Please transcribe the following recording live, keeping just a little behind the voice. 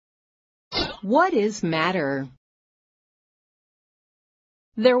What is matter?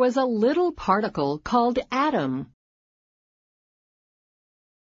 There was a little particle called atom.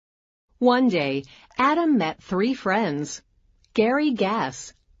 One day, Adam met 3 friends, Gary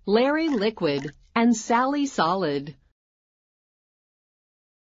Gas, Larry Liquid, and Sally Solid.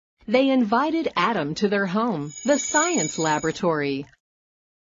 They invited Adam to their home, the science laboratory.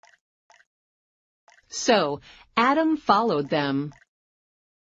 So, Adam followed them.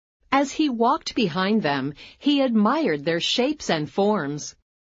 As he walked behind them, he admired their shapes and forms.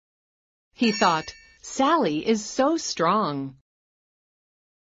 He thought, Sally is so strong.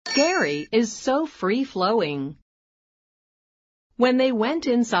 Gary is so free-flowing. When they went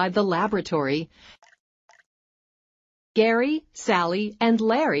inside the laboratory, Gary, Sally, and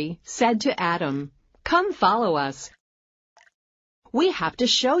Larry said to Adam, "Come follow us. We have to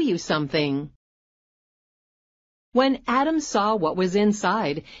show you something." When Adam saw what was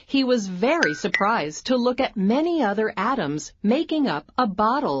inside, he was very surprised to look at many other atoms making up a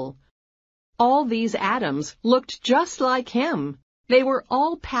bottle. All these atoms looked just like him. They were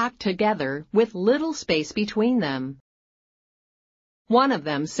all packed together with little space between them. One of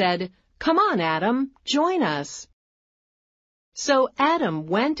them said, "Come on, Adam, join us." So Adam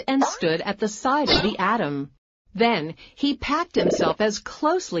went and stood at the side of the atom. Then he packed himself as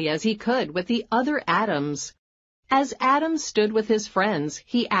closely as he could with the other atoms. As Adam stood with his friends,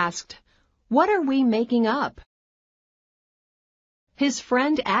 he asked, "What are we making up?" His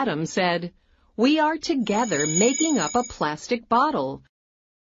friend Adam said, "We are together making up a plastic bottle.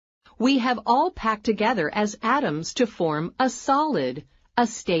 We have all packed together as atoms to form a solid, a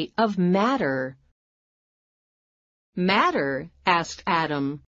state of matter." "Matter?" asked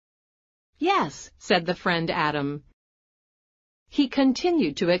Adam. "Yes," said the friend Adam. He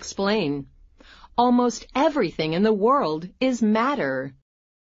continued to explain. Almost everything in the world is matter.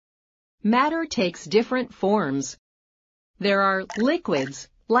 Matter takes different forms. There are liquids,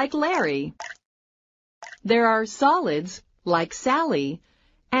 like Larry. There are solids, like Sally,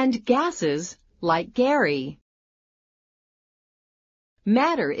 and gases, like Gary.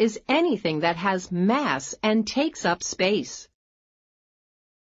 Matter is anything that has mass and takes up space.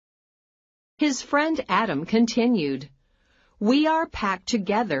 His friend Adam continued, "We are packed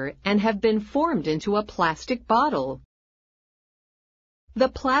together and have been formed into a plastic bottle. The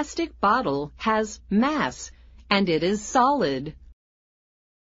plastic bottle has mass, and it is solid."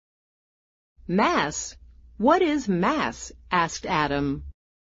 "Mass? What is mass?" asked Adam.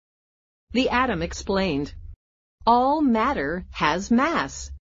 The atom explained, "All matter has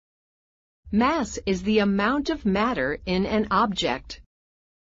mass. Mass is the amount of matter in an object.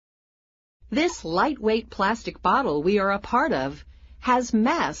 This lightweight plastic bottle we are a part of has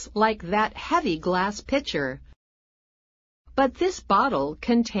mass like that heavy glass pitcher. But this bottle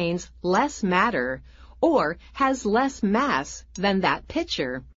contains less matter or has less mass than that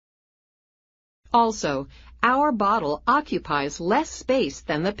pitcher. Also, our bottle occupies less space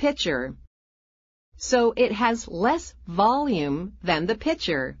than the pitcher. So it has less volume than the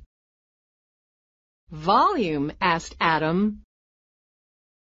pitcher." "Volume?" asked Adam.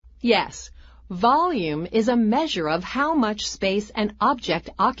 "Yes. Volume is a measure of how much space an object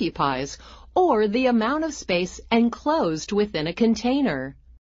occupies, or the amount of space enclosed within a container."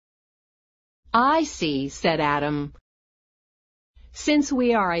 "I see," said Adam. "Since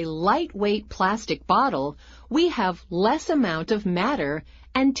we are a lightweight plastic bottle, we have less amount of matter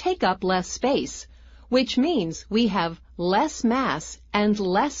and take up less space, which means we have less mass and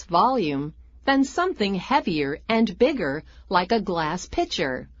less volume than something heavier and bigger like a glass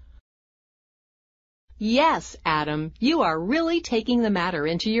pitcher." "Yes, Adam, you are really taking the matter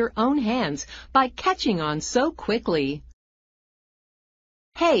into your own hands by catching on so quickly."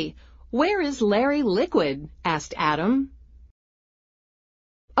 "Hey, where is Larry Liquid?" asked Adam.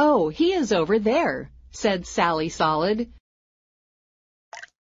 "Oh, he is over there," said Sally Solid.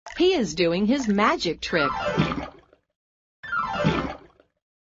 "He is doing his magic trick."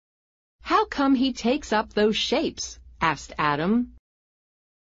 "How come he takes up those shapes?" asked Adam.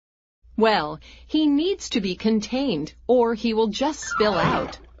 "Well, he needs to be contained or he will just spill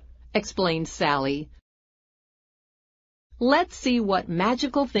out," explained Sally. "Let's see what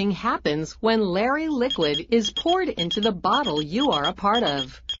magical thing happens when Larry Liquid is poured into the bottle you are a part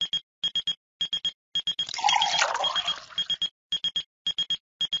of."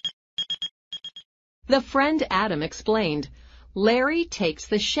 The friend Adam explained, "Larry takes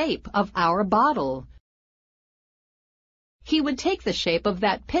the shape of our bottle. He would take the shape of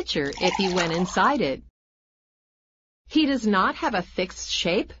that pitcher if he went inside it." "He does not have a fixed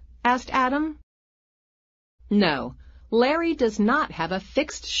shape?" asked Adam. "No, Larry does not have a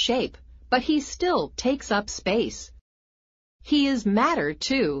fixed shape, but he still takes up space. He is matter,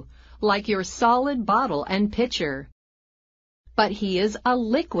 too, like your solid bottle and pitcher. But he is a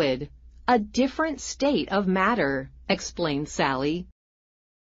liquid, a different state of matter, explained Sally.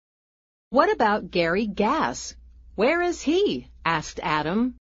 What about Gary Gas? Where is he? Asked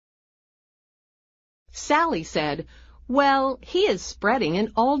Adam. Sally said, well, he is spreading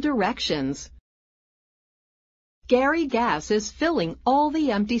in all directions. Gary Gas is filling all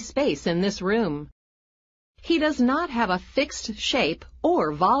the empty space in this room. He does not have a fixed shape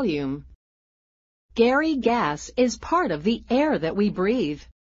or volume. Gary Gas is part of the air that we breathe.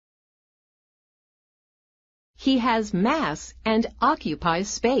 He has mass and occupies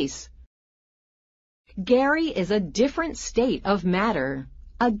space. Gary is a different state of matter,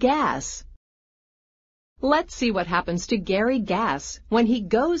 a gas. Let's see what happens to Gary Gas when he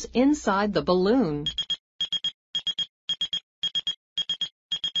goes inside the balloon.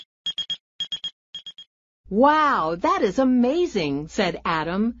 Wow, that is amazing, said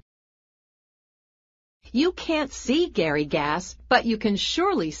Adam. You can't see Gary Gas, but you can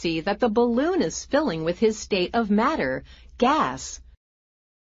surely see that the balloon is filling with his state of matter, gas.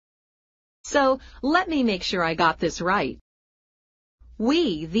 So let me make sure I got this right.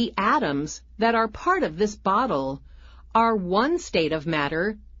 We, the atoms that are part of this bottle, are one state of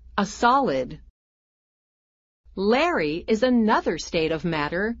matter, a solid. Larry is another state of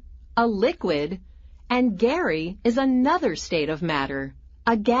matter, a liquid, and Gary is another state of matter,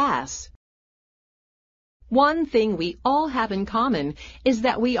 a gas. One thing we all have in common is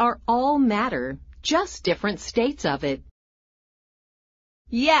that we are all matter, just different states of it.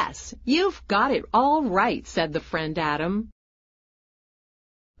 Yes, you've got it all right, said the friend Adam.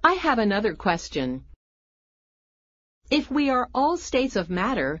 I have another question. If we are all states of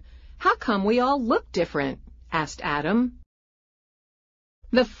matter, how come we all look different? Asked Adam.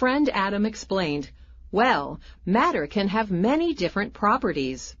 The friend Adam explained, well, matter can have many different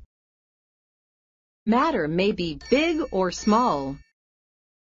properties. Matter may be big or small.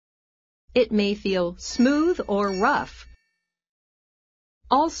 It may feel smooth or rough.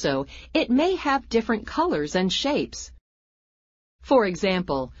 Also, it may have different colors and shapes. For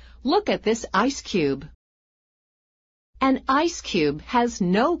example, look at this ice cube. An ice cube has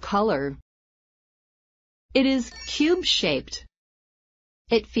no color. It is cube-shaped.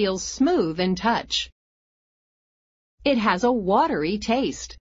 It feels smooth in touch. It has a watery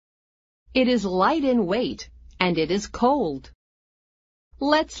taste. It is light in weight, and it is cold.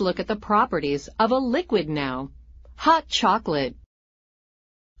 Let's look at the properties of a liquid now. Hot chocolate.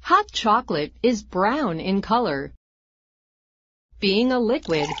 Hot chocolate is brown in color. Being a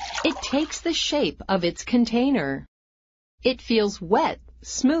liquid, it takes the shape of its container. It feels wet,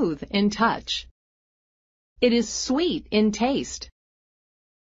 smooth in touch. It is sweet in taste.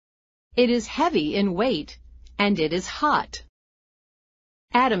 It is heavy in weight, and it is hot.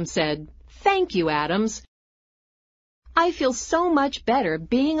 Adam said, "Thank you, Adams. I feel so much better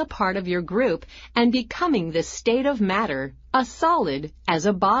being a part of your group and becoming this state of matter, a solid, as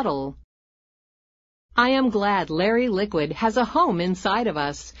a bottle. I am glad Larry Liquid has a home inside of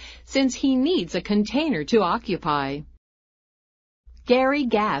us, since he needs a container to occupy. Gary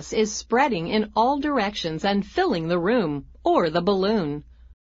Gas is spreading in all directions and filling the room, or the balloon.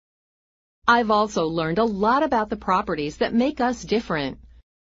 I've also learned a lot about the properties that make us different.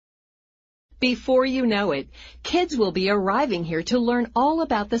 Before you know it, kids will be arriving here to learn all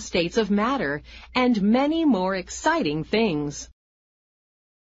about the states of matter and many more exciting things."